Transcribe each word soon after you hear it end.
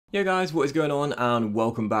Yo guys, what is going on, and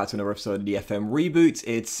welcome back to another episode of the FM Reboot.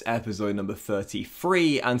 It's episode number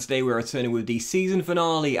 33, and today we're returning with the season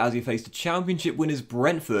finale as we face the championship winners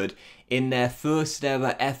Brentford in their first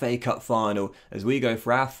ever FA Cup final as we go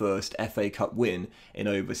for our first FA Cup win in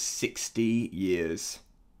over 60 years.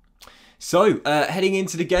 So, heading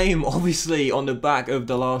into the game, obviously on the back of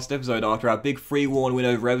the last episode after our big 3-1 win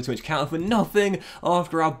over Everton, which counted for nothing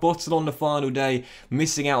after our bottle on the final day,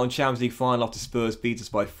 missing out on Champions League final after Spurs beat us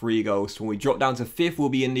by 3 goals. When we drop down to 5th, we'll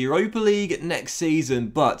be in the Europa League next season,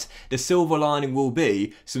 but the silver lining will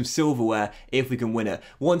be some silverware if we can win it.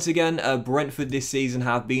 Once again, Brentford this season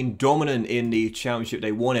have been dominant in the Championship.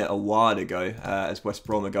 They won it a while ago, as West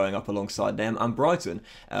Brom are going up alongside them, and Brighton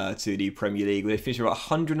to the Premier League, where they finished about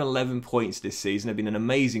 111 points this season. They've been in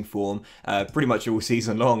amazing form pretty much all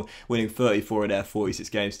season long, winning 34 of their 46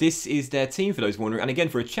 games. This is their team for those wondering, and again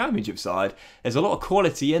for a championship side, there's a lot of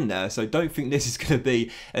quality in there, so don't think this is going to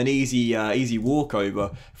be an easy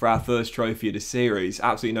walkover for our first trophy of the series.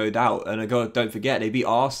 Absolutely no doubt. And don't forget, they beat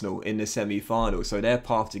Arsenal in the semi-final, so their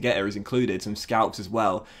path to get here has included some scalps as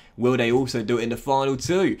well. Will they also do it in the final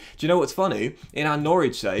too? Do you know what's funny? In our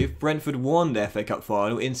Norwich save, Brentford won their FA Cup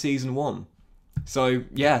final in season 1. So,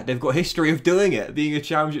 yeah, they've got history of doing it. Being a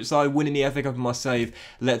championship side, winning the FA Cup in my save.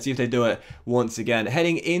 Let's see if they do it once again.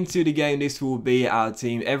 Heading into the game, this will be our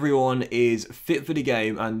team. Everyone is fit for the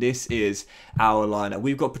game, and this is our lineup.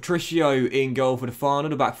 We've got Patricio in goal for the final.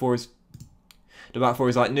 The back four is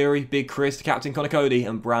like Nuri, Big Chris, Captain Connor Cody,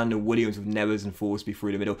 and Brandon Williams with Neves and Forsby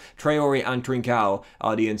through the middle. Traore and Trincao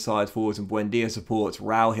are the inside forwards, and Buendia supports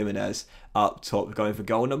Raul Jimenez up top, going for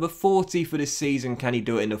goal number 40 for this season. Can he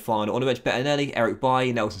do it in the final? On the bench, Bettinelli, Eric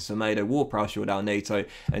Bailly, Nelson Semedo, Ward-Prowse, Jordan Neto,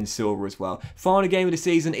 and Silva as well. Final game of the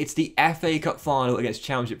season, it's the FA Cup final against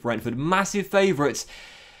Championship Brentford. Massive favourites.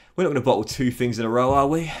 We're not going to bottle 2 things in a row, are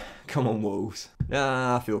we? Come on, Wolves.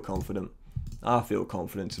 I feel confident.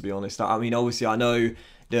 To be honest. I mean, obviously, I know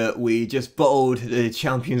that we just bottled the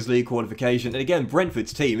Champions League qualification. And again,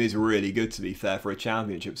 Brentford's team is really good, to be fair, for a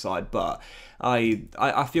championship side. But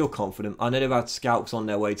I feel confident. I know they've had scalps on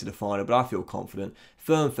their way to the final, but I feel confident.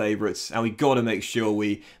 Firm favourites. And we got to make sure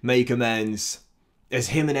we make amends as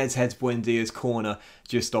Jimenez heads Buendia's corner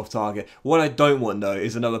just off target. What I don't want, though,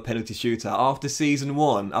 is another penalty shootout. After season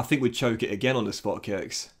 1, I think we'd choke it again on the spot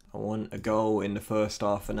kicks. I want a goal in the first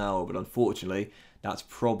half an hour, but unfortunately, that's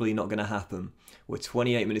probably not going to happen. We're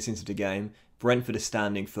 28 minutes into the game, Brentford is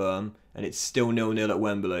standing firm, and it's still 0-0 at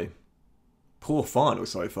Wembley. Poor final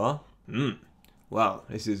so far. Well,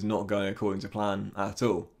 this is not going according to plan at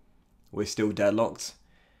all. We're still deadlocked,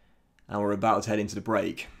 and we're about to head into the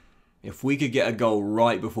break. If we could get a goal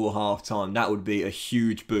right before half-time, that would be a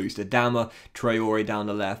huge boost. Adama, Traore down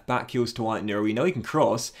the left, back heels to White Nero. We know he can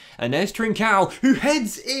cross. And there's Trincao, who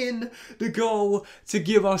heads in the goal to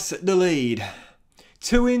give us the lead.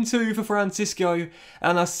 2-2 for Francisco,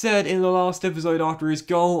 and I said in the last episode after his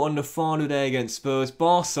goal on the final day against Spurs,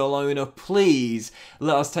 Barcelona, please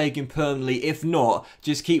let us take him permanently. If not,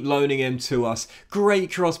 just keep loaning him to us.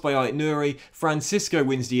 Great cross by Ait Nuri. Francisco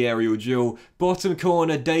wins the aerial duel. Bottom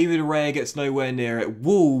corner, David Raya gets nowhere near it.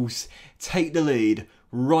 Wolves take the lead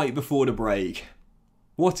right before the break.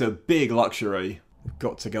 What a big luxury. We've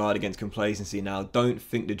got to guard against complacency now. Don't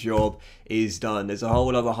think the job is done. There's a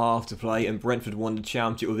whole other half to play, and Brentford won the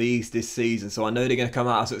championship with ease this season, so I know they're going to come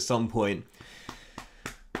at us at some point.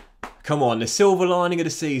 Come on, the silver lining of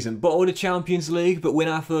the season. Bottle the Champions League, but win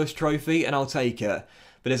our first trophy, and I'll take it.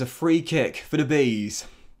 But there's a free kick for the Bees.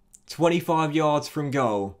 25 yards from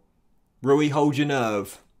goal. Rui, hold your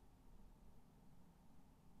nerve.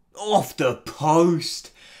 Off the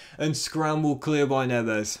post! And scramble clear by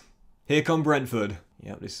Neves. Here come Brentford.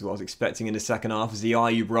 Yep, this is what I was expecting in the second half as the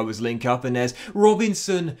Ayew brothers link up, and there's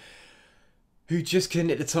Robinson, who just couldn't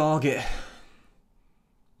hit the target.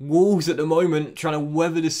 Wolves at the moment trying to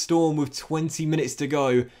weather the storm with 20 minutes to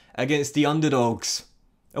go against the underdogs.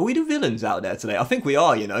 Are we the villains out there today? I think we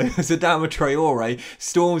are, you know. Adama Traore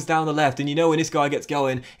storms down the left, and you know when this guy gets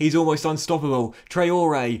going, he's almost unstoppable.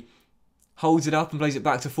 Traore holds it up and plays it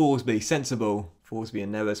back to Forsby. Sensible. Forsby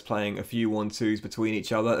and Neves playing a few 1-2s between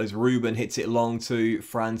each other as Ruben hits it long to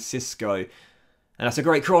Francisco. And that's a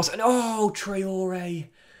great cross. And oh, Traore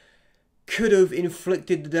could have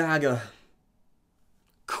inflicted the dagger.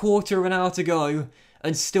 Quarter of an hour to go,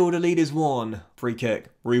 and still the lead is 1. Free kick.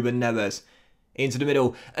 Ruben Neves into the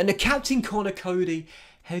middle. And the captain, Connor Cody,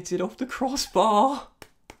 heads it off the crossbar.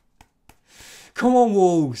 Come on,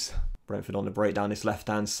 Wolves. Brentford on the break down this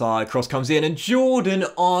left-hand side. Cross comes in, and Jordan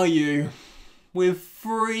Ayew, with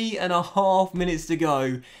 3.5 minutes to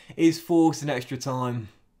go, is forced in extra time.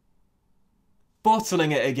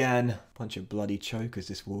 Bottling it again. Bunch of bloody chokers,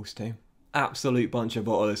 this Wolves team. Absolute bunch of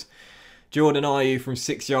bottlers. Jordan Ayew from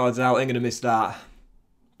 6 yards out. Ain't going to miss that.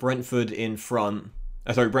 Brentford in front.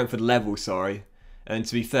 Brentford level, sorry. And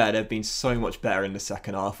to be fair, they've been so much better in the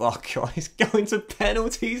second half. Oh, God, it's going to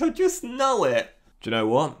penalties. I just know it. Do you know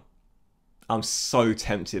what? I'm so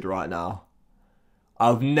tempted right now.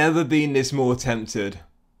 I've never been this more tempted.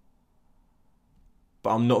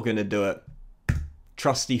 But I'm not going to do it.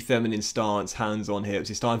 Trusty feminine stance, hands on hips.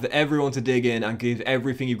 It's time for everyone to dig in and give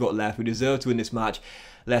everything you've got left. We deserve to win this match.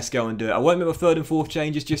 Let's go and do it. I won't make my third and fourth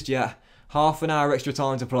changes just yet. Half an hour extra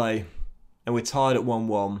time to play. And we're tied at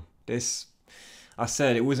 1-1. This, I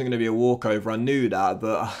said it wasn't going to be a walkover. I knew that,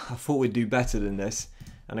 but I thought we'd do better than this.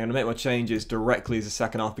 And I'm going to make my changes directly as the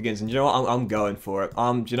second half begins. And do you know what? I'm going for it.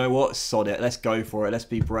 Do you know what? Sod it. Let's go for it. Let's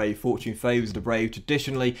be brave. Fortune favours the brave.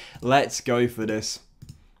 Traditionally, let's go for this.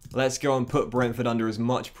 Let's go and put Brentford under as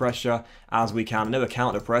much pressure as we can. I never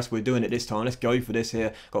counter press. We're doing it this time. Let's go for this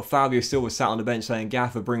here. Got Fabio Silva sat on the bench saying,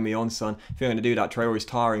 Gaffer, bring me on, son. If you're going to do that, Traore is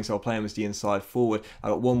tiring, so I'll play him as the inside forward. I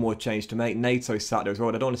got one more change to make. NATO sat there as well.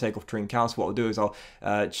 I don't want to take off Trincao, so what I'll do is I'll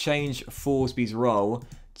change Forsby's role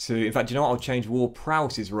to... In fact, you know what? I'll change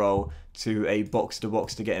Ward-Prowse's role to a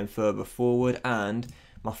box-to-box to get him further forward. And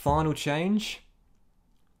my final change...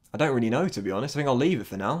 I don't really know, to be honest. I think I'll leave it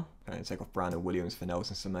for now. I'm going to take off Brandon Williams for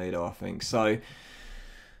Nelson Semedo, I think. So,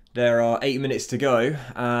 there are 8 minutes to go,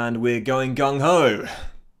 and we're going gung-ho.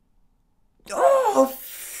 Oh,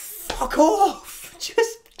 fuck off!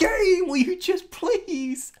 Just game, will you just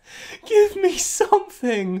please give me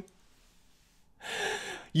something?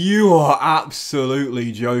 You are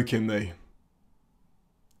absolutely joking me.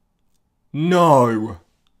 No.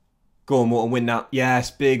 Go on, Morton, win that.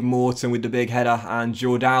 Yes, big Morton with the big header, and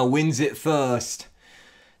Jordao wins it first.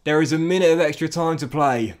 There is a minute of extra time to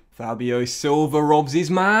play. Fabio Silva robs his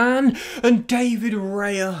man, and David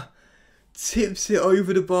Raya tips it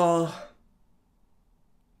over the bar.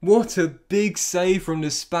 What a big save from the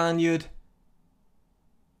Spaniard.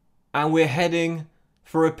 And we're heading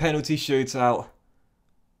for a penalty shootout.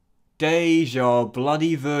 Deja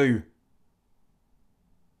bloody vu.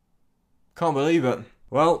 Can't believe it.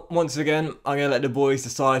 Well, once again, I'm going to let the boys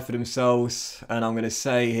decide for themselves, and I'm going to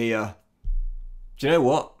say here, do you know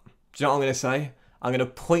what? Do you know what I'm going to say? I'm going to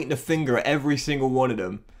point the finger at every single one of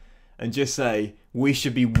them and just say, we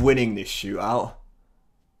should be winning this shootout.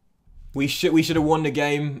 We should have won the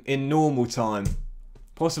game in normal time.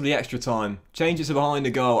 Possibly extra time. Change it to behind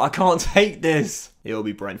the goal. I can't take this. It'll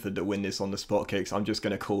be Brentford that win this on the spot kicks. I'm just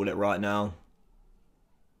going to call it right now.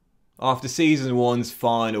 After season 1's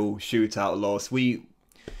final shootout loss, we're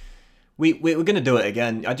going to do it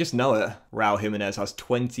again. I just know it. Raul Jimenez has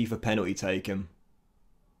 20 for penalty taken.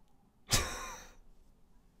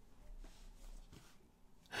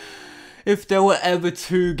 If there were ever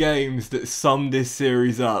 2 games that summed this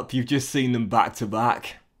series up, you've just seen them back to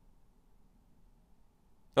back.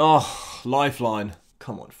 Oh, lifeline.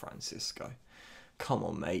 Come on, Francisco. Come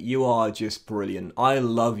on, mate. You are just brilliant. I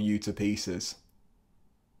love you to pieces.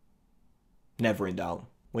 Never in doubt.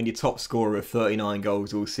 When your top scorer of 39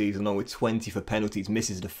 goals all season, along with 20 for penalties,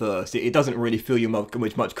 misses the first, it doesn't really fill you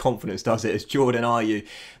with much confidence, does it? As Jordan Ayew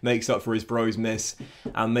makes up for his bro's miss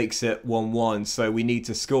and makes it 1-1. So we need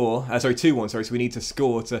to score. 2-1, sorry. So we need to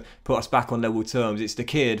score to put us back on level terms. It's the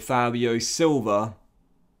kid, Fabio Silva,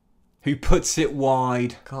 who puts it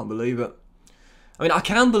wide. Can't believe it. I mean, I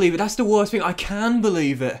can believe it. That's the worst thing. I can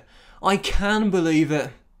believe it. I can believe it.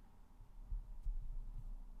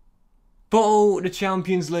 Bottle the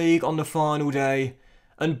Champions League on the final day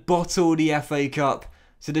and bottle the FA Cup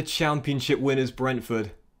to the Championship winners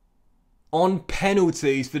Brentford. On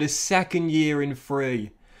penalties for the 2nd year in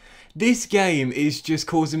 3. This game is just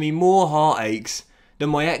causing me more heartaches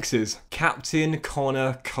than my ex's. Captain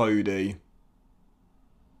Connor Cody.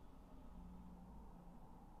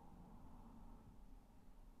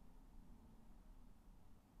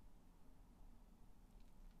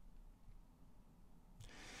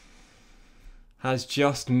 Has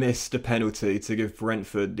just missed a penalty to give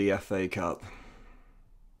Brentford the FA Cup.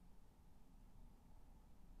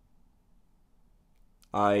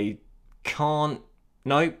 I can't...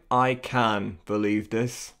 No, I can believe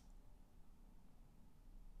this.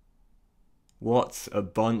 What a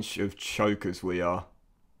bunch of chokers we are.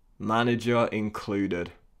 Manager included.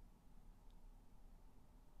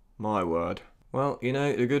 My word. Well, you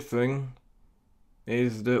know, the good thing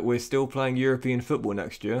is that we're still playing European football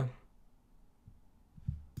next year.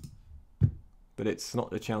 But it's not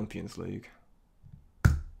the Champions League.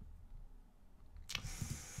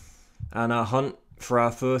 And our hunt for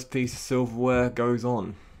our first piece of silverware goes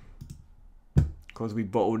on. because we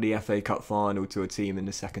bottled the FA Cup final to a team in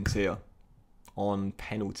the second tier on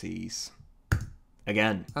penalties.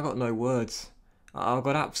 Again, I got no words. I've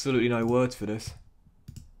got absolutely no words for this.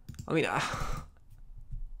 I mean,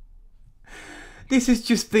 this has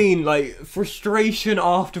just been like frustration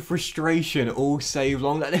after frustration all save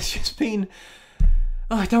long. Like, there's just been...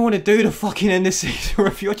 Oh, I don't want to do the fucking end of season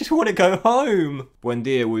review. I just want to go home.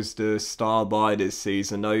 Buendia was the star buy this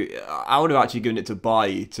season. No, I would have actually given it to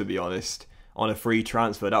Bailly, to be honest, on a free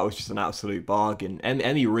transfer. That was just an absolute bargain.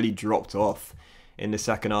 Emmy really dropped off in the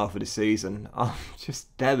second half of the season. I'm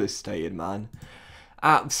just devastated, man.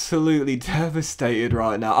 Absolutely devastated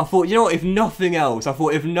right now. I thought, you know what, if nothing else,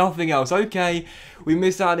 okay, we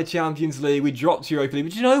missed out on the Champions League, we dropped to Europa League,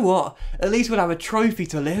 but you know what? At least we'll have a trophy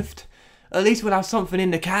to lift. At least we'll have something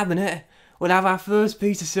in the cabinet. We'll have our first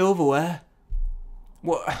piece of silverware.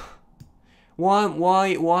 What? Why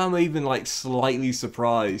am I even like slightly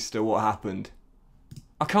surprised at what happened?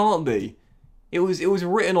 I can't be. It was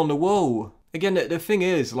written on the wall. Again, the thing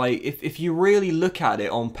is, like, if you really look at it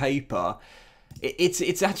on paper,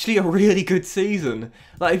 it's actually a really good season.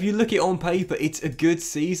 Like, if you look at it on paper, it's a good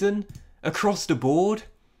season across the board.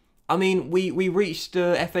 I mean, we reached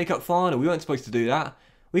the FA Cup final. We weren't supposed to do that.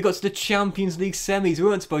 We got to the Champions League semis. We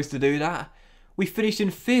weren't supposed to do that. We finished in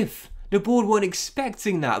 5th. The board weren't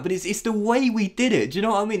expecting that, but it's the way we did it. Do you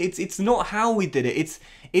know what I mean? It's not how we did it.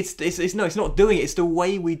 It's not doing it. It's the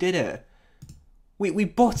way we did it. We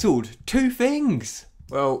bottled 2 things.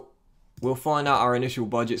 Well, we'll find out our initial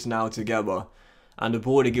budgets now together, and the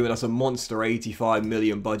board are giving us a monster 85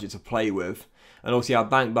 million budget to play with. And obviously our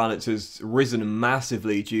bank balance has risen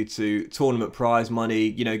massively due to tournament prize money,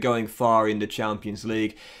 you know, going far in the Champions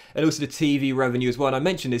League. And also the TV revenue as well. And I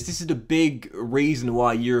mentioned this is the big reason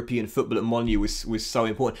why European football at Molineux was so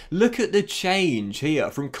important. Look at the change here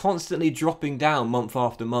from constantly dropping down month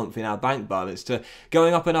after month in our bank balance to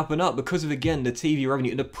going up and up and up because of, again, the TV revenue.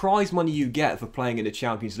 And the prize money you get for playing in the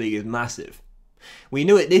Champions League is massive. We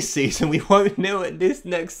knew it this season. We won't know it this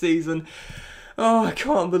next season. Oh, I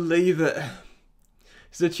can't believe it.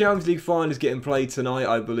 So the Champions League final is getting played tonight,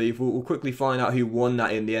 I believe. We'll quickly find out who won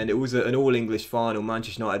that in the end. It was an all-English final,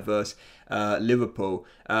 Manchester United versus Liverpool.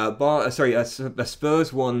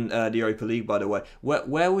 Spurs won the Europa League, by the way.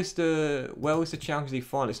 Where was the Champions League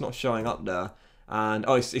final? It's not showing up there. And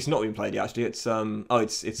it's not being played yet, actually. It's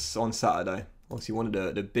on Saturday. Obviously, one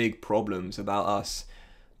of the big problems about us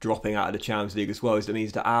dropping out of the Champions League as well is that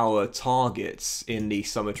means that our targets in the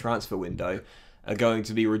summer transfer window are going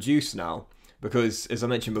to be reduced now. Because, as I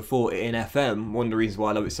mentioned before, in FM, one of the reasons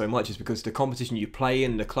why I love it so much is because the competition you play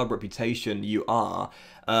in, the club reputation you are,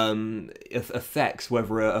 affects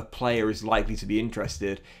whether a player is likely to be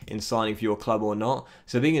interested in signing for your club or not.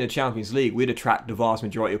 So being in the Champions League, we'd attract the vast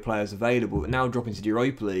majority of players available. But now dropping to the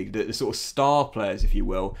Europa League, the sort of star players, if you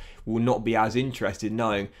will not be as interested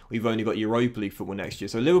knowing we've only got Europa League football next year.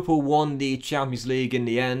 So Liverpool won the Champions League in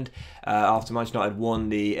the end after Manchester United won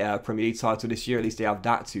the Premier League title this year. At least they have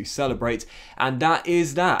that to celebrate. And that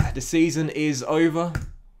is that. The season is over.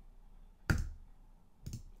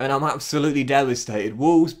 And I'm absolutely devastated.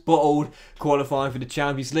 Wolves bottled qualifying for the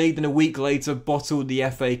Champions League, then a week later bottled the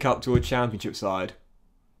FA Cup to a championship side.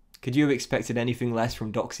 Could you have expected anything less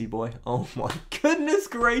from Doxy Boy? Oh my goodness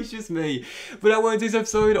gracious me. But that was this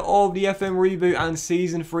episode of the FM Reboot and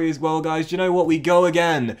Season 3 as well, guys. Do you know what? We go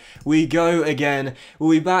again. We go again. We'll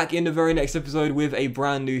be back in the very next episode with a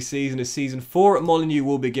brand new season. As Season 4 at Molineux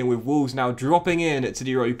will begin with Wolves now dropping in to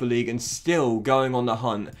the Europa League and still going on the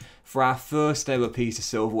hunt for our first ever piece of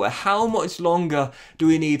silverware. How much longer do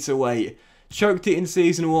we need to wait? Choked it in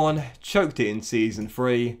Season 1, choked it in Season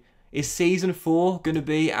 3. Is Season 4 going to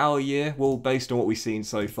be our year? Well, based on what we've seen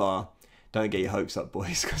so far, don't get your hopes up,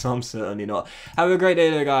 boys, because I'm certainly not. Have a great day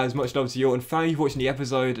there, guys. Much love to you all, and thank you for watching the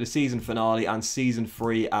episode, the season finale, and Season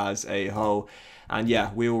 3 as a whole. And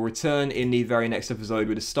yeah, we will return in the very next episode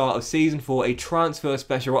with the start of Season 4, a transfer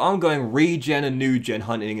special. I'm going regen and new gen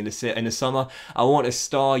hunting in the summer. I want a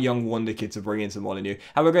star young wonder kid to bring into Molineux.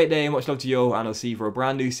 Have a great day, much love to you all, and I'll see you for a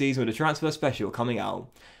brand new season with a transfer special coming out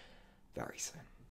very soon.